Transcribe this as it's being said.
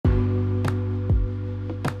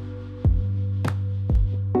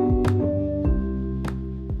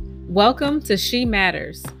Welcome to She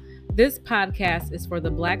Matters. This podcast is for the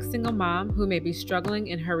Black single mom who may be struggling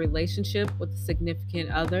in her relationship with a significant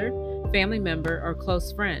other, family member, or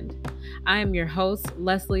close friend. I am your host,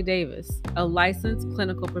 Leslie Davis, a licensed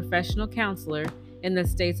clinical professional counselor in the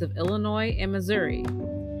states of Illinois and Missouri.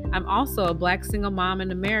 I'm also a Black single mom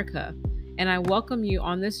in America, and I welcome you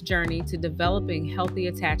on this journey to developing healthy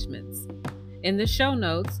attachments. In the show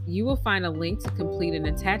notes, you will find a link to complete an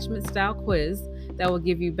attachment style quiz that will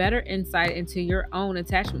give you better insight into your own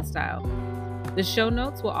attachment style. The show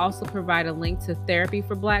notes will also provide a link to Therapy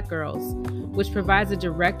for Black Girls, which provides a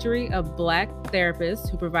directory of Black therapists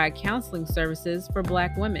who provide counseling services for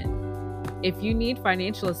Black women. If you need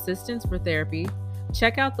financial assistance for therapy,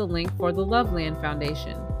 check out the link for the Loveland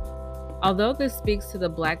Foundation. Although this speaks to the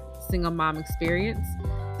Black single mom experience,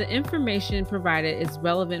 the information provided is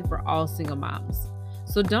relevant for all single moms.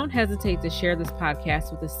 So don't hesitate to share this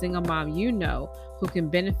podcast with a single mom you know who can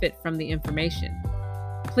benefit from the information.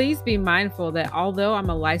 Please be mindful that although I'm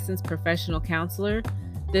a licensed professional counselor,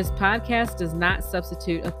 this podcast does not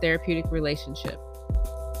substitute a therapeutic relationship.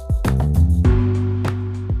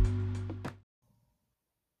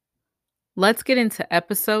 Let's get into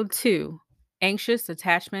episode 2, Anxious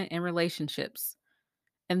Attachment and Relationships.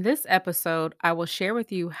 In this episode, I will share with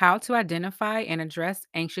you how to identify and address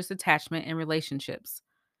anxious attachment in relationships.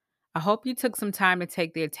 I hope you took some time to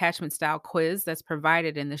take the attachment style quiz that's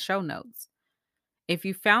provided in the show notes. If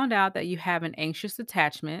you found out that you have an anxious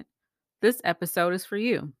attachment, this episode is for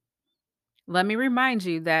you. Let me remind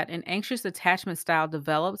you that an anxious attachment style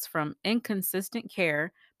develops from inconsistent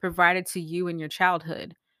care provided to you in your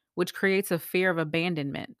childhood, which creates a fear of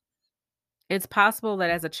abandonment. It's possible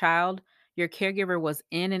that as a child, your caregiver was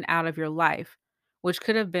in and out of your life, which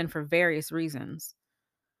could have been for various reasons.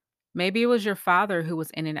 Maybe it was your father who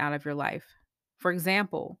was in and out of your life. For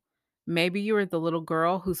example, maybe you were the little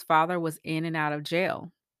girl whose father was in and out of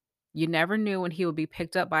jail. You never knew when he would be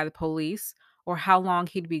picked up by the police or how long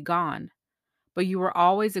he'd be gone, but you were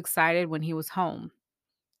always excited when he was home.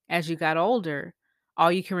 As you got older,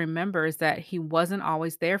 all you can remember is that he wasn't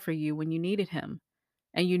always there for you when you needed him,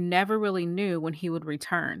 and you never really knew when he would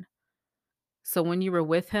return. So when you were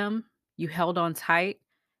with him, you held on tight,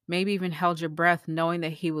 maybe even held your breath knowing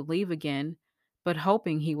that he would leave again, but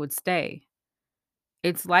hoping he would stay.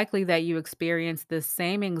 It's likely that you experienced this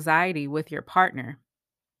same anxiety with your partner.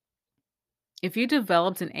 If you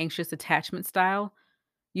developed an anxious attachment style,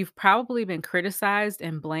 you've probably been criticized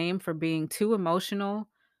and blamed for being too emotional,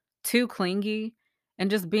 too clingy, and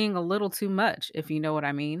just being a little too much, if you know what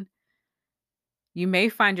I mean. You may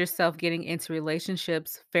find yourself getting into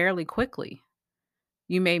relationships fairly quickly.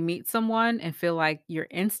 You may meet someone and feel like you're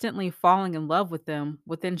instantly falling in love with them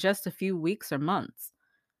within just a few weeks or months.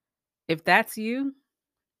 If that's you,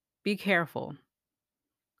 be careful.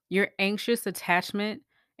 Your anxious attachment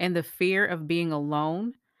and the fear of being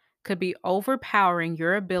alone could be overpowering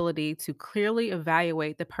your ability to clearly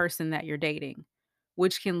evaluate the person that you're dating,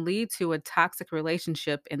 which can lead to a toxic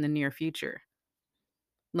relationship in the near future.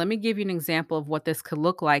 Let me give you an example of what this could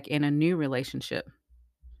look like in a new relationship.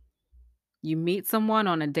 You meet someone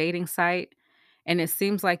on a dating site, and it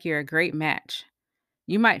seems like you're a great match.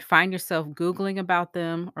 You might find yourself Googling about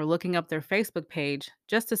them or looking up their Facebook page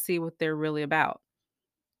just to see what they're really about.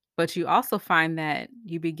 But you also find that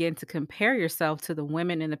you begin to compare yourself to the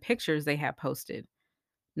women in the pictures they have posted,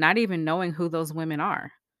 not even knowing who those women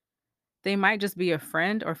are. They might just be a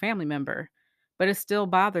friend or family member, but it still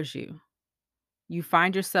bothers you. You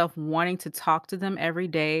find yourself wanting to talk to them every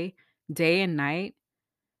day, day and night.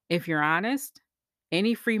 If you're honest,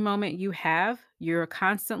 any free moment you have, you're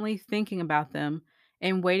constantly thinking about them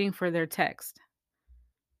and waiting for their text.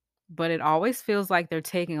 But it always feels like they're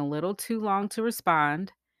taking a little too long to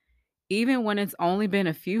respond, even when it's only been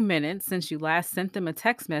a few minutes since you last sent them a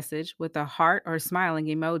text message with a heart or smiling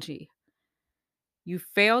emoji. You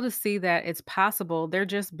fail to see that it's possible they're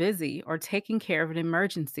just busy or taking care of an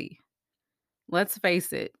emergency. Let's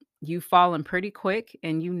face it, you've fallen pretty quick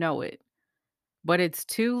and you know it. But it's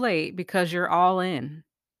too late because you're all in.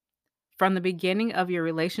 From the beginning of your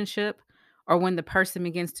relationship or when the person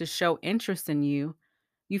begins to show interest in you,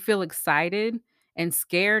 you feel excited and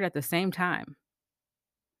scared at the same time.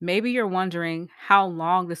 Maybe you're wondering how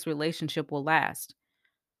long this relationship will last.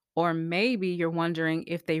 Or maybe you're wondering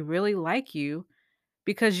if they really like you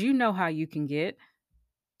because you know how you can get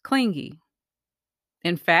clingy.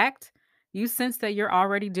 In fact, you sense that you're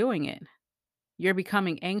already doing it. You're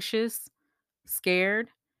becoming anxious, scared,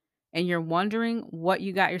 and you're wondering what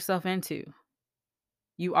you got yourself into.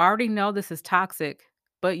 You already know this is toxic,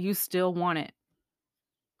 but you still want it.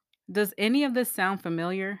 Does any of this sound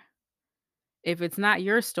familiar? If it's not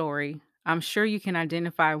your story, I'm sure you can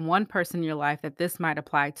identify one person in your life that this might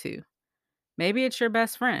apply to. Maybe it's your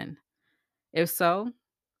best friend. If so,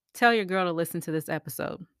 tell your girl to listen to this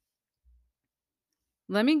episode.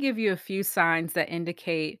 Let me give you a few signs that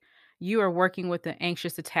indicate you are working with an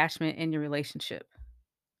anxious attachment in your relationship.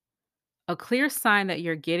 A clear sign that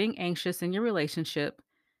you're getting anxious in your relationship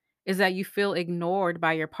is that you feel ignored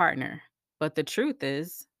by your partner. But the truth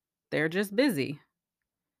is, they're just busy.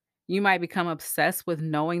 You might become obsessed with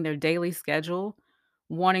knowing their daily schedule,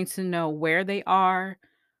 wanting to know where they are,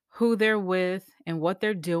 who they're with, and what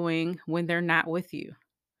they're doing when they're not with you.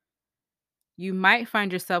 You might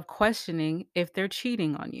find yourself questioning if they're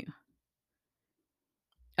cheating on you.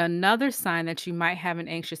 Another sign that you might have an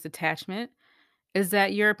anxious attachment is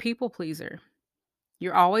that you're a people pleaser.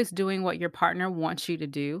 You're always doing what your partner wants you to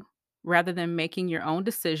do rather than making your own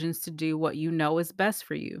decisions to do what you know is best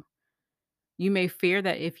for you. You may fear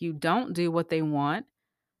that if you don't do what they want,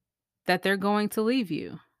 that they're going to leave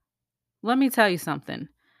you. Let me tell you something.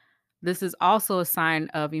 This is also a sign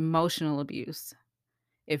of emotional abuse.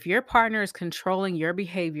 If your partner is controlling your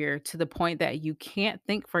behavior to the point that you can't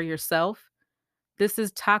think for yourself, this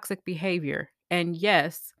is toxic behavior. And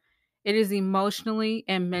yes, it is emotionally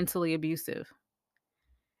and mentally abusive.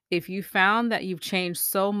 If you found that you've changed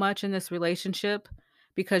so much in this relationship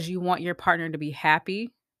because you want your partner to be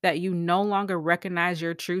happy, that you no longer recognize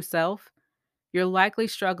your true self, you're likely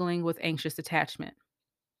struggling with anxious attachment.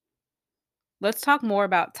 Let's talk more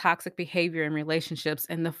about toxic behavior in relationships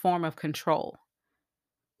in the form of control.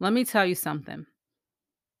 Let me tell you something.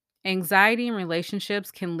 Anxiety in relationships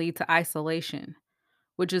can lead to isolation,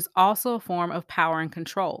 which is also a form of power and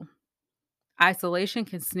control. Isolation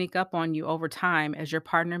can sneak up on you over time as your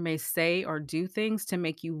partner may say or do things to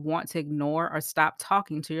make you want to ignore or stop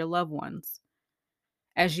talking to your loved ones.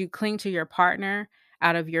 As you cling to your partner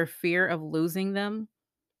out of your fear of losing them,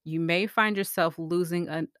 you may find yourself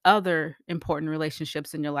losing other important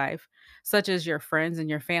relationships in your life, such as your friends and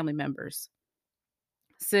your family members.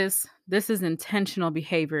 Sis, this is intentional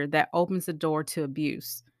behavior that opens the door to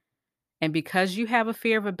abuse. And because you have a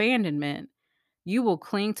fear of abandonment, you will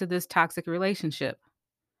cling to this toxic relationship.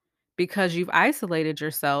 Because you've isolated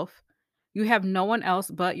yourself, you have no one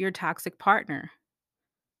else but your toxic partner.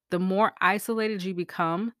 The more isolated you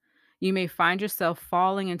become, you may find yourself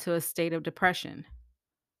falling into a state of depression.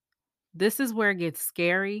 This is where it gets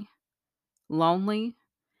scary, lonely,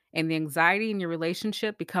 and the anxiety in your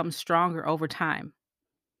relationship becomes stronger over time.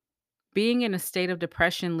 Being in a state of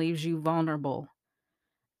depression leaves you vulnerable.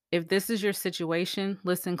 If this is your situation,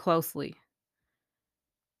 listen closely.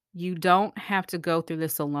 You don't have to go through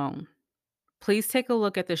this alone. Please take a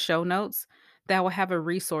look at the show notes that will have a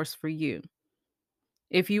resource for you.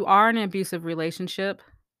 If you are in an abusive relationship,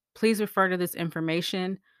 please refer to this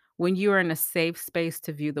information when you are in a safe space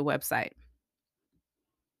to view the website.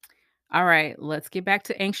 All right, let's get back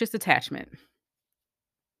to anxious attachment.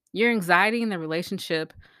 Your anxiety in the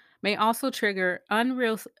relationship may also trigger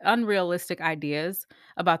unrealistic ideas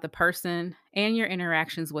about the person and your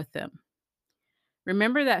interactions with them.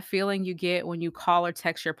 Remember that feeling you get when you call or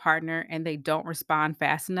text your partner and they don't respond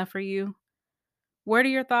fast enough for you? Where do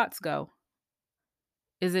your thoughts go?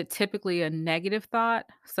 Is it typically a negative thought,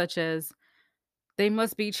 such as, they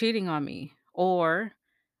must be cheating on me, or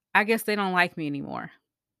I guess they don't like me anymore?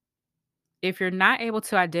 If you're not able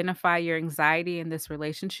to identify your anxiety in this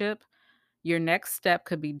relationship, your next step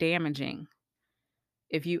could be damaging.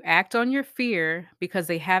 If you act on your fear because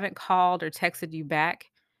they haven't called or texted you back,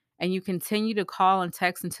 and you continue to call and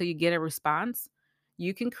text until you get a response,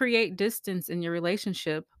 you can create distance in your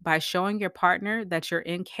relationship by showing your partner that you're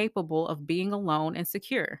incapable of being alone and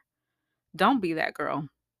secure. Don't be that girl.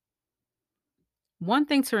 One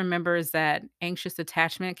thing to remember is that anxious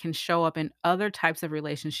attachment can show up in other types of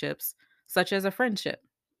relationships, such as a friendship.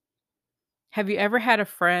 Have you ever had a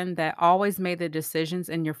friend that always made the decisions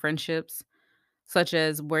in your friendships, such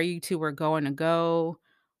as where you two were going to go,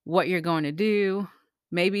 what you're going to do,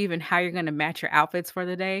 maybe even how you're going to match your outfits for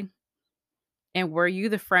the day? And were you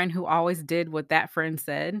the friend who always did what that friend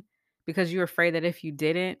said because you were afraid that if you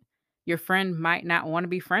didn't, your friend might not want to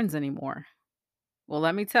be friends anymore? Well,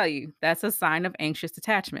 let me tell you, that's a sign of anxious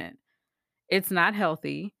attachment. It's not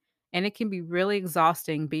healthy, and it can be really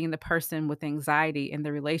exhausting being the person with anxiety in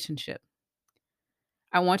the relationship.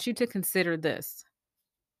 I want you to consider this.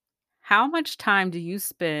 How much time do you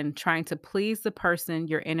spend trying to please the person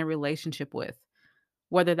you're in a relationship with,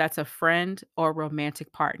 whether that's a friend or a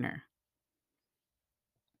romantic partner?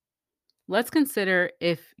 Let's consider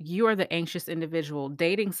if you are the anxious individual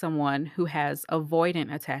dating someone who has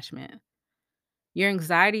avoidant attachment. Your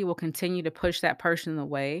anxiety will continue to push that person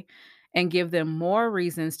away, and give them more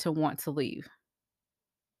reasons to want to leave.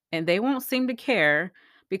 And they won't seem to care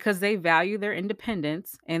because they value their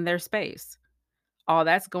independence and their space. All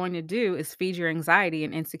that's going to do is feed your anxiety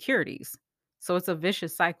and insecurities. So it's a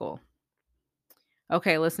vicious cycle.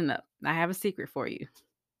 Okay, listen up. I have a secret for you.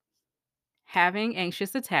 Having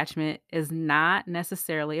anxious attachment is not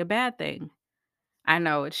necessarily a bad thing. I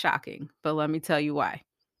know it's shocking, but let me tell you why.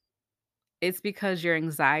 It's because your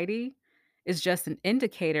anxiety is just an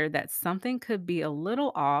indicator that something could be a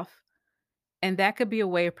little off, and that could be a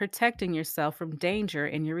way of protecting yourself from danger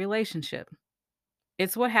in your relationship.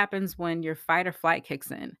 It's what happens when your fight or flight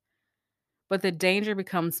kicks in. But the danger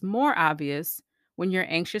becomes more obvious when your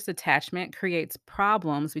anxious attachment creates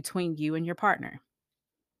problems between you and your partner.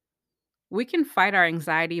 We can fight our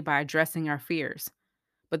anxiety by addressing our fears,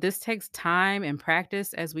 but this takes time and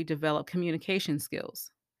practice as we develop communication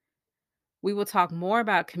skills. We will talk more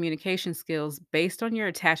about communication skills based on your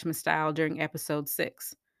attachment style during episode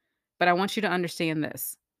 6. But I want you to understand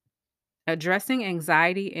this. Addressing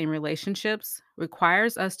anxiety in relationships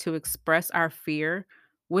requires us to express our fear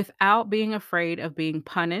without being afraid of being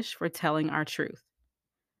punished for telling our truth.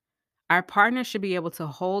 Our partner should be able to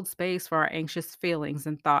hold space for our anxious feelings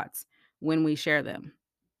and thoughts when we share them.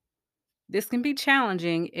 This can be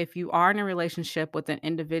challenging if you are in a relationship with an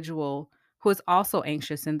individual who is also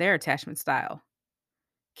anxious in their attachment style.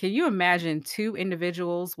 Can you imagine two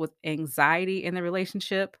individuals with anxiety in the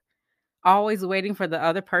relationship, always waiting for the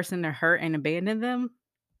other person to hurt and abandon them?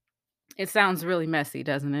 It sounds really messy,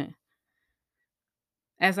 doesn't it?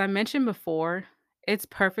 As I mentioned before, it's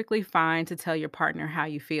perfectly fine to tell your partner how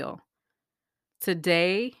you feel.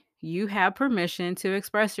 Today, you have permission to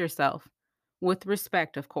express yourself with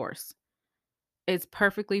respect, of course. It's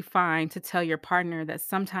perfectly fine to tell your partner that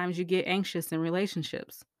sometimes you get anxious in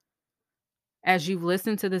relationships. As you've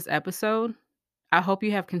listened to this episode, I hope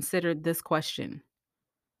you have considered this question: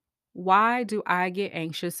 why do I get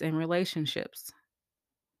anxious in relationships?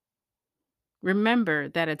 Remember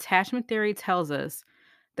that attachment theory tells us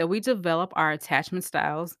that we develop our attachment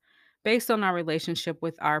styles based on our relationship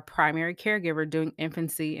with our primary caregiver during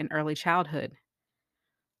infancy and early childhood.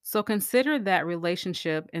 So consider that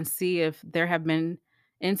relationship and see if there have been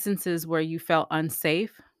instances where you felt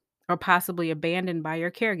unsafe or possibly abandoned by your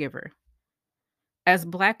caregiver. As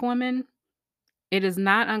Black women, it is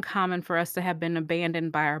not uncommon for us to have been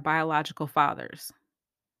abandoned by our biological fathers.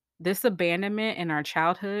 This abandonment in our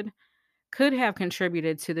childhood could have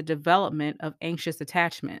contributed to the development of anxious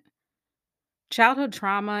attachment. Childhood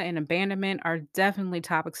trauma and abandonment are definitely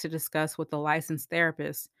topics to discuss with a licensed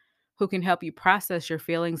therapist who can help you process your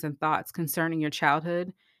feelings and thoughts concerning your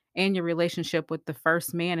childhood and your relationship with the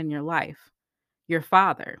first man in your life, your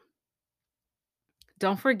father.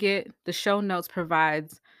 Don't forget, the show notes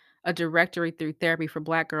provides a directory through Therapy for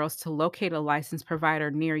Black Girls to locate a licensed provider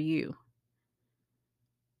near you.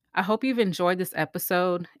 I hope you've enjoyed this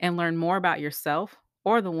episode and learned more about yourself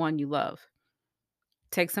or the one you love.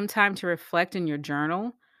 Take some time to reflect in your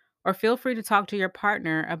journal, or feel free to talk to your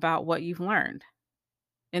partner about what you've learned.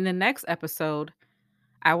 In the next episode,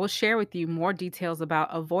 I will share with you more details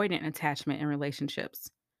about avoidant attachment in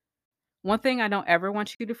relationships. One thing I don't ever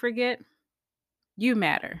want you to forget: you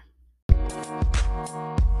matter.